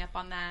checking up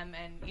on them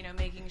and,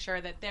 making sure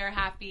that they're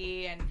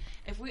happy. And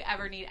if we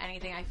ever need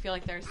anything, I feel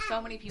like there's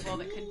so many people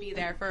that could be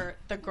there for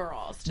the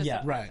girls to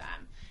support Right.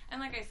 them. And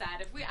like I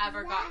said, if we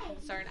ever got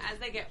concerned as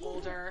they get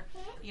older,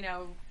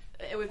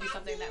 it would be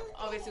something that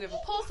obviously we have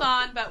a pulse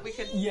on, but we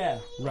could Right.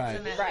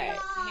 ultimately Right.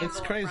 handle It's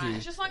it crazy. front.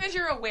 Just as long as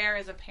you're aware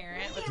as a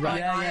parent what's Right.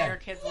 going on Yeah. in your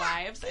kids'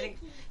 lives. I think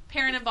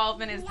parent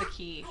involvement is the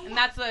key. And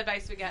that's the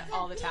advice we get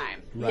all the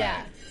time. Right.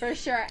 Yeah, for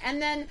sure.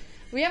 And then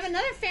We have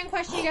another fan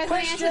question. You guys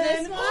want to answer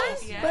this one?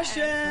 Yeah.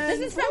 Question. This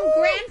is from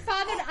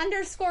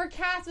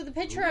grandfathered_cast with a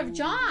picture of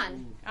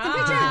John. It's a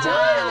picture of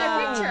John in their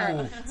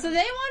picture. So they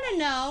want to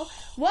know,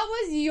 what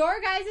was your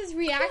guys'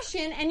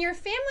 reaction and your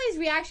family's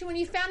reaction when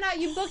you found out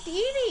you booked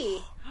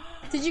Edie?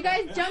 Did you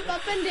guys jump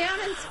up and down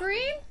and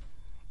scream?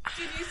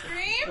 Did you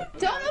scream?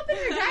 Don't open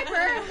your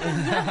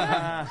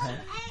diaper.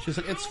 She's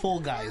like, it's full,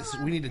 guys.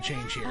 We need to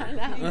change here.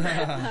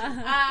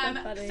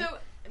 So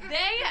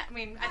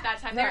at that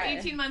time, they were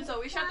 18 months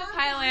old. We shot the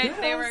pilot. Yes.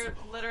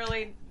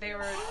 They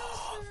were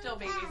still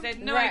babies. They had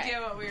no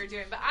idea what we were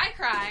doing. But I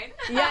cried.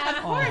 Yeah,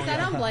 of course. I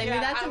don't blame you.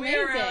 That's we amazing.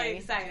 were really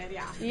excited,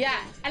 yeah. Yeah,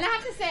 and I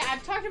have to say,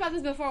 I've talked about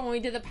this before when we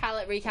did the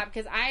pilot recap,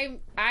 because I'm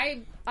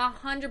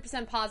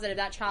 100% positive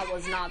that child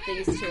was not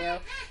these two.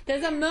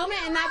 There's a moment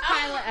in that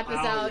pilot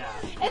episode.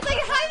 It's like,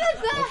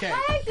 how the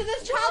heck did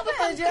this child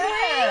become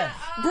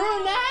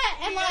brunette?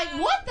 And like,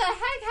 what the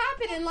heck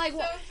happened? And like,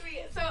 So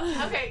sweet. So,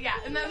 okay, yeah.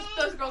 And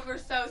those girls were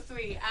so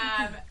sweet.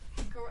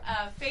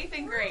 Faith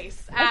and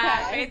Grace.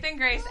 Faith and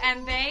Grace.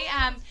 And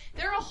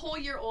they're a whole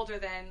year older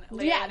than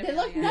Leia and they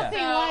look Amelia.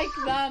 nothing like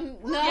them.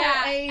 No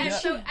age. And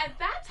so at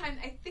that time,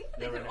 I think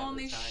they could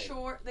only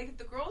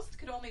the girls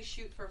could only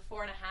shoot for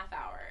 4.5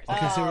 hours.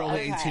 Okay, so we're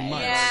only 18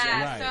 months.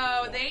 Yeah,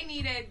 Right. so they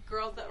needed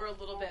girls that were a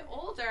little bit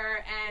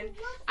older, and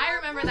I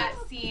remember that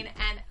scene,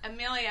 and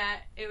Amelia,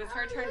 it was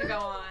her turn to go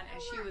on,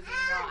 and she was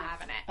not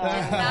having it.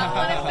 She did not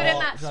want to fit in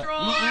that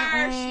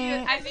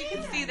stroller. As you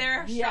can see,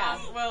 they're a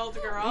strong-willed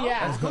girl.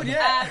 Yeah. That's good,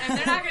 And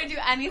they're not going to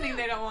do anything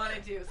they don't want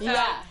to do.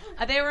 So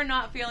they were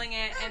not feeling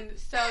it, and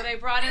so they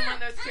brought in one of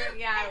those two,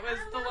 it was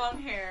the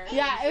long hair.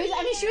 Yeah, it was.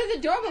 I mean, she was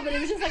adorable, but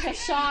it was just like a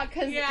shock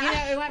because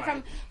it went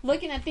from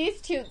looking at these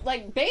two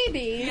like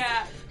babies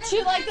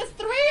to like this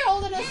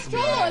 3-year-old in a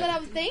stroller. And then I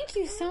was, thank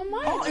you so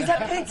much. Oh, is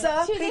that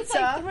pizza? She was this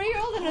like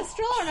 3-year-old in a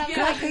stroller, and I was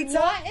like, pizza?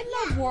 what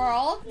in the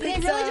world? They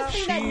really just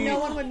think that no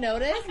one would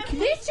notice.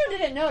 These two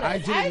didn't notice. I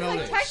didn't was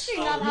notice. like texting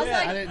them. I was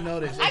like, I didn't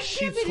notice. I She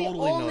can't be the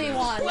totally only noticed.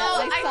 one. Well,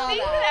 that I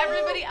think that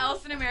everybody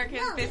else in America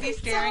is busy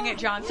staring at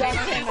John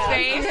Stamos'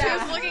 face. He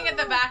was looking at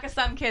the back of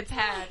some kid's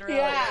head. Really.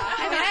 Yeah,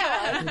 I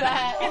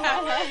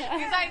know.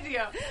 Besides you.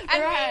 And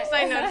because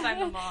I noticed I'm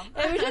the mom.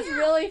 It was just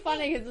really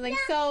funny because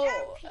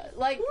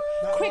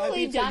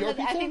quickly pizza, done your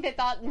that I think they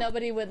thought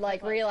nobody would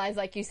realize,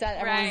 like you said,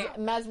 everyone's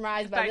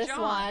mesmerized by this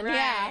John, one. right.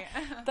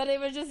 Yeah. But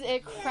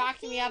it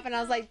cracked me up, and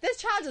I was like, this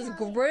child just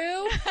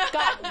grew,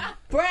 got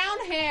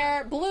brown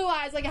hair, blue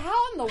eyes, like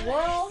how in the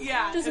world?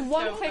 Yeah, Just it's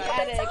one so quick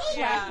funny. edit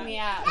cracked me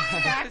up.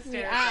 Cracked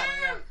me up.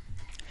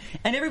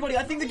 And everybody,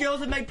 I think the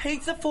girls have made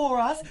pizza for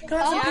us. Can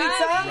I have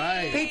some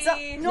Right. pizza?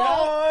 Pizza?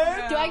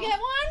 No. Do I get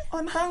one?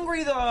 I'm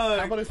hungry though.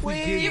 How about if we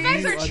give You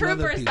guys are another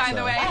troopers, by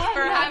the pizza? way,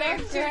 for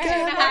having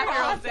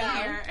 2.5-year-olds in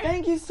here.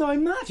 Thank you so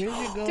much. Here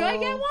you go. Do I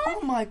get one?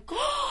 Oh my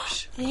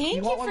gosh. Thank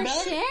you want for one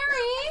back?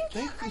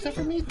 sharing. Is that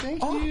for me?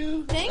 Thank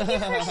you. Thank you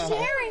for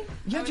sharing.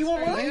 Yeah, do you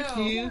want one? Thank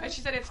you.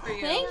 She said it's for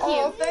you. Thank you.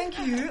 Oh, thank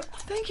you.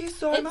 Thank you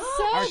so much. It's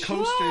so Our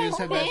coasters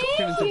have Thank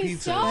turned into you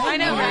pizza. so I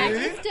know, much. right?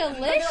 It's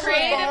delicious.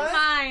 Creative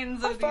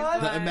minds of these five.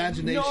 The ones.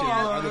 imagination No.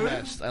 are the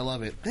best. I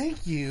love it.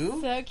 Thank you.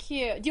 So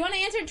cute. Do you want to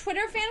answer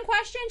Twitter fan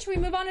questions? Should we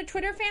move on to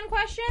Twitter fan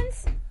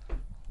questions?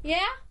 Yeah?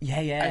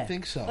 Yeah. I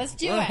think so. Let's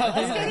do it. Let's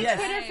go to Yes.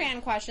 Twitter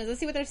fan questions. Let's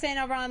see what they're saying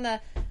over on the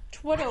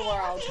Twitter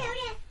world.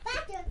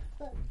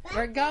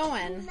 We're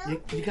going.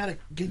 You gotta.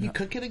 Can you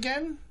cook it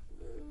again?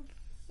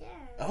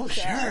 Oh,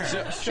 sure.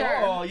 Sure, She's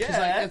yeah.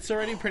 like, it's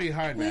already pretty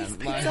hard, man.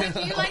 Do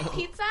you like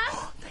pizza?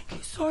 Thank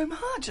you so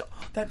much.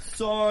 That's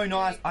so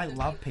nice. I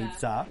love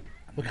pizza.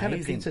 What kind of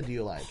Amazing. pizza do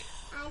you like?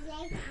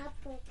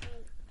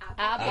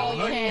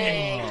 Apple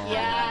cake.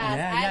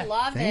 Yes. I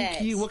love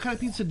Thank it. you. What kind of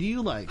pizza do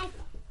you like?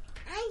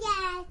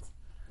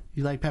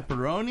 You like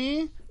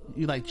pepperoni?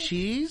 You like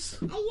cheese?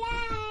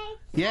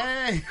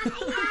 Yay!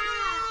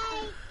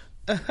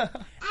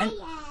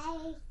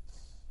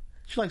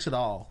 She likes it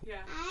all. Yeah.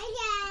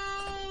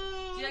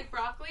 Do you like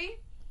broccoli?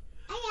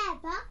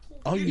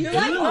 Oh, you do?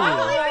 like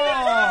broccoli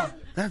pizza?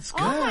 That's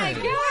good. Oh my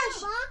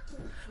gosh.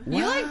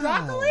 You like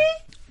broccoli?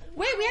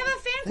 Wait, we have a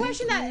fan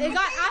question that it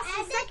got asked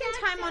the second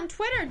time on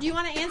Twitter. Do you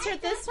want to answer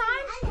it this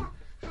time?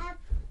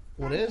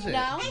 What is it?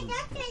 No?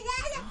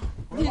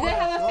 Do they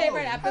have a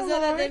favorite episode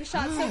that they've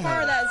shot so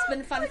far that's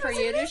been fun for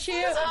you to shoot?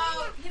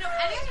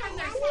 Anytime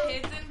there's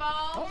kids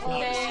involved,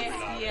 they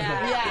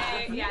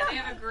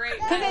have a great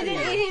Because they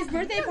did Edie's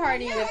birthday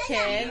party with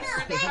kids.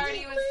 birthday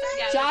party was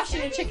Josh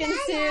in a chicken suit.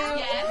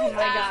 Yes, Oh my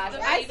gosh.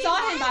 the I baby saw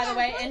him, model. by the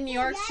way, in New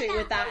York Street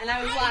with that, and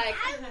I was like,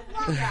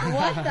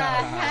 what the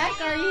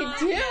heck are you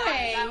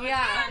doing?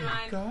 Yeah.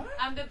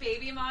 The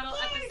baby model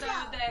episode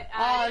that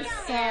Oh,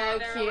 just so aired.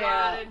 There were a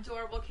lot of cute.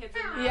 adorable kids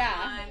in that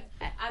Yeah. one.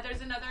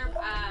 There's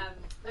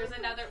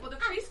another the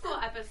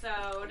preschool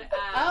episode.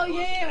 Oh,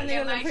 yeah, when they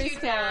go to the my two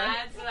preschool.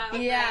 dads. So that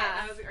was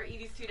Yeah. or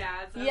Edie's two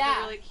dads. That Yeah. was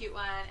a really cute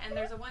one. And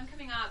there's a one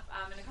coming up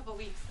in a couple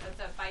weeks that's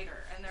a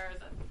fighter, and there's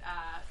a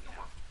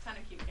ton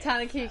of cute kids.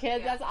 Ton of cute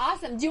kids. Yeah. That's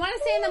awesome. Do you want to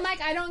say in the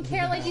mic, I don't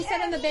care, like you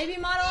said in the baby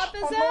model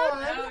episode?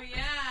 Oh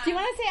yeah. Do you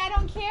want to say I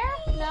don't care?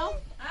 No?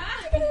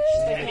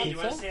 Any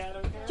pizza? Do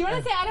you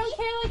want to say I don't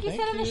care like you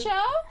said on the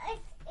show?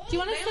 Do you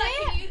want to say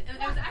it? It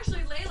was actually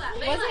Layla.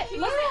 Was Layla, it? can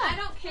you say I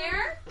don't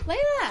care?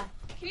 Layla.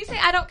 Can you say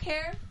I don't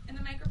care in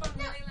the microphone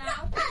really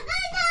loud?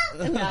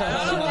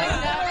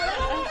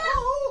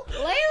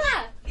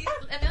 Layla.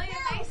 Amelia,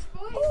 nice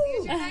voice.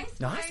 Use your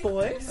Nice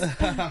voice.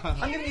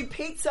 I'm giving you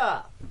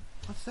pizza.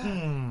 What's that?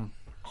 Are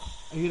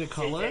you gonna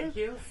color? Thank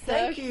you.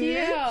 So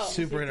cute.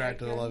 Super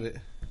interactive. I love it.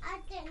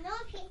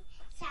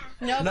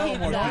 No No pizza.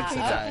 more pizza,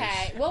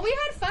 guys. Okay. Well, we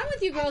had fun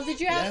with you girls. Did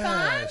you have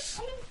Yes.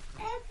 fun?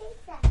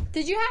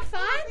 Did you have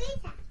fun?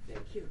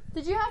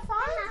 Did you have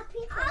fun?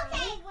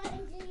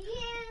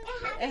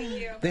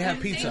 They have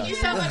pizza. Thank you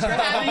so much for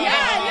having me.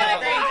 Yeah, no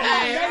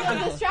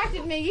problem. You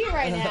distracted me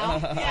right now.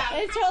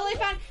 It's totally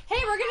fine.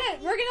 Hey,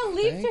 we're gonna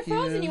leap Thank to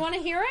Frozen. you. You want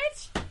to hear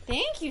it?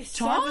 Thank you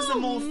so Time for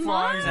some more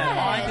much. Frozen.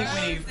 I think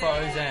we need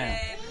Frozen.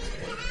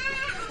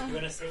 You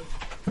want to see?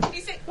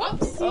 You say,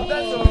 whoops. Oh,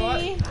 that's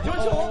alright. Do you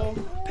want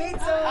some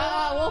pizza?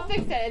 We'll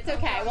fix it. It's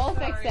okay. We'll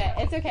fix it.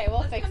 It's okay.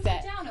 We'll fix it.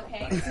 Down,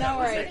 okay? No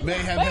worries.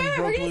 Mayhem Wait, has we're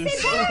broke gonna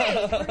loose.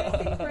 say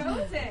bye.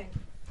 Frozen.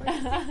 Oh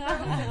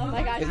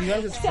my gosh. You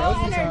guys, it's So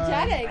Frozen time.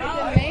 energetic.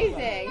 It's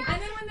amazing. And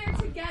then when they're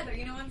together,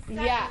 you know, on set.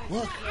 Yeah.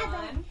 Look.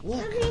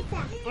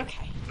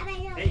 Okay.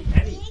 Hey,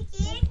 Penny.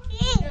 You want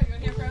to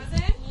hear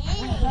Frozen?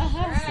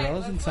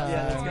 Frozen time.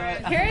 Yeah, let's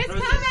go. Here it's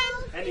coming.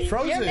 Penny.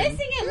 Frozen. You're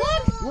missing it.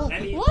 Look.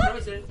 Penny. Look.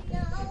 Frozen.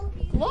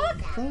 Look.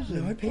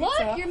 Frozen. No pizza.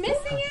 Look. You're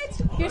missing it.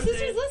 Your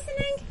sister's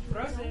listening.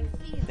 Frozen.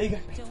 There you go.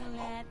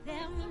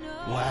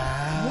 Wow.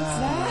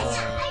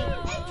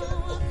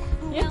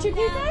 You have two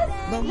pizzas?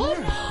 No Look.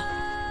 more.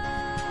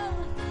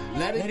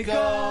 Let it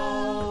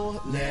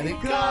go. Let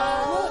it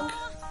go. Look.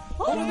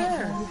 Over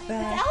there.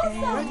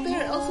 Elsa. Right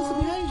there. Elsa's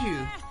behind you.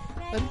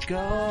 Let it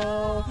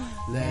go.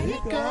 Let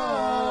it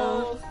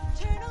go.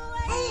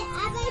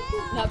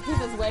 No,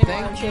 pizza's way more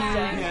Thank you.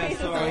 interesting. Yeah,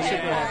 Pizza's sorry. way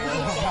Super more.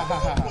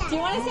 Do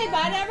you want to say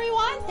bye to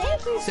everyone?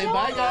 Thank you Say so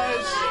bye, much.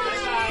 guys.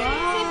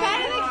 Say bye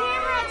to the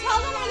camera. Tell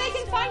them where they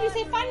can find you.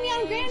 Say, find me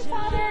on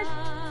Grandfather.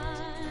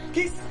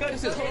 Kiss.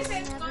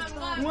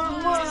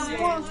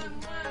 Go.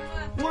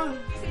 One.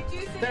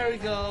 There we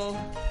go.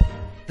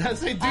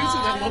 Say deuces. I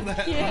love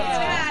that.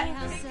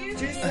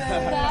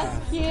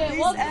 That's cute.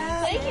 Well,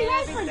 thank you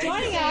guys for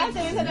joining us.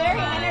 It was a very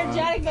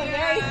energetic but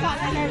very fun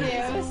interview.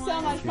 It was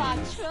so much fun.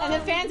 And the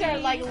fans are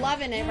like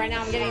loving it right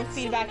now. I'm getting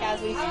feedback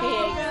as we speak. So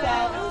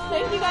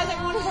thank you guys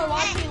everyone for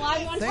watching live.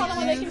 You want to tell them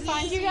where they can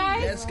find you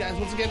guys? Yes, guys.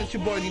 Once again, it's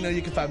your boy. You know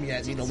you can find me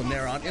at Nino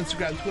Lanera on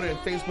Instagram, Twitter, and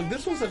Facebook.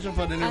 This was such a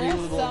fun And interview it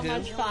with was so Logan.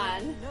 much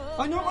fun.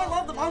 I know, I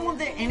love them. I want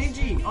their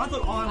energy. I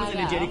thought I was I know.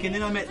 energetic, and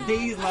then I met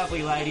these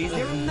lovely ladies.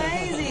 They're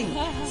amazing.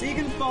 So you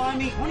can find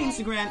me on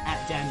Instagram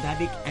at Dan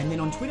Babic, and then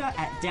on Twitter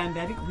at Dan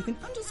Babic with an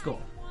underscore.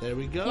 There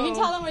we go. You can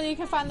tell them where you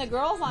can find the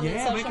girls on Yeah,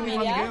 where social can we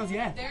media. find the girls?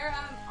 Yeah. They're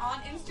on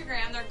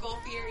Instagram. They're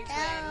Golfieri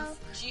Twins.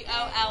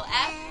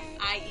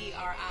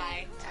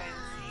 GOLFIERI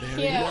Twins. Cute.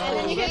 And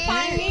then you can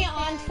find me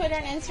on Twitter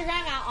and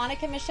Instagram at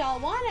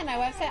AnnikaMichelle1 and my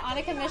website,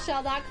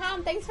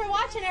 AnnikaMichelle.com. Thanks for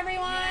watching,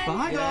 everyone.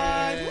 Bye,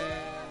 guys.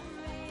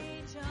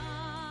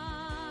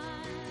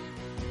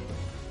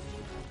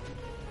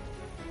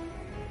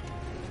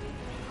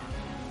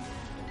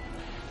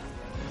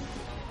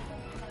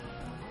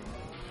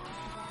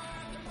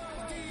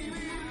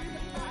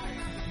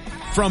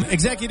 From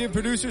executive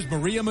producers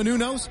Maria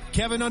Menounos,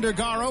 Kevin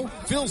Undergaro,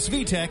 Phil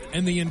Svitek,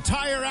 and the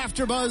entire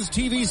AfterBuzz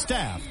TV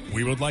staff,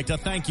 we would like to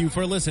thank you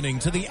for listening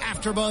to the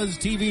AfterBuzz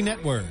TV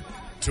network.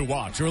 To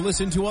watch or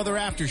listen to other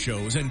after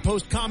shows and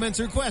post comments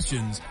or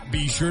questions,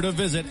 be sure to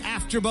visit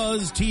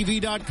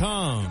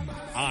AfterBuzzTV.com.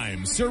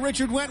 I'm Sir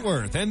Richard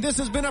Wentworth, and this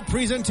has been a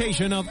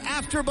presentation of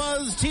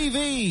AfterBuzz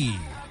TV.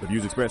 The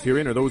views expressed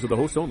herein are those of the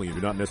hosts only and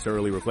do not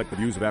necessarily reflect the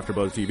views of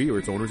AfterBuzz TV or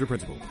its owners or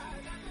principals.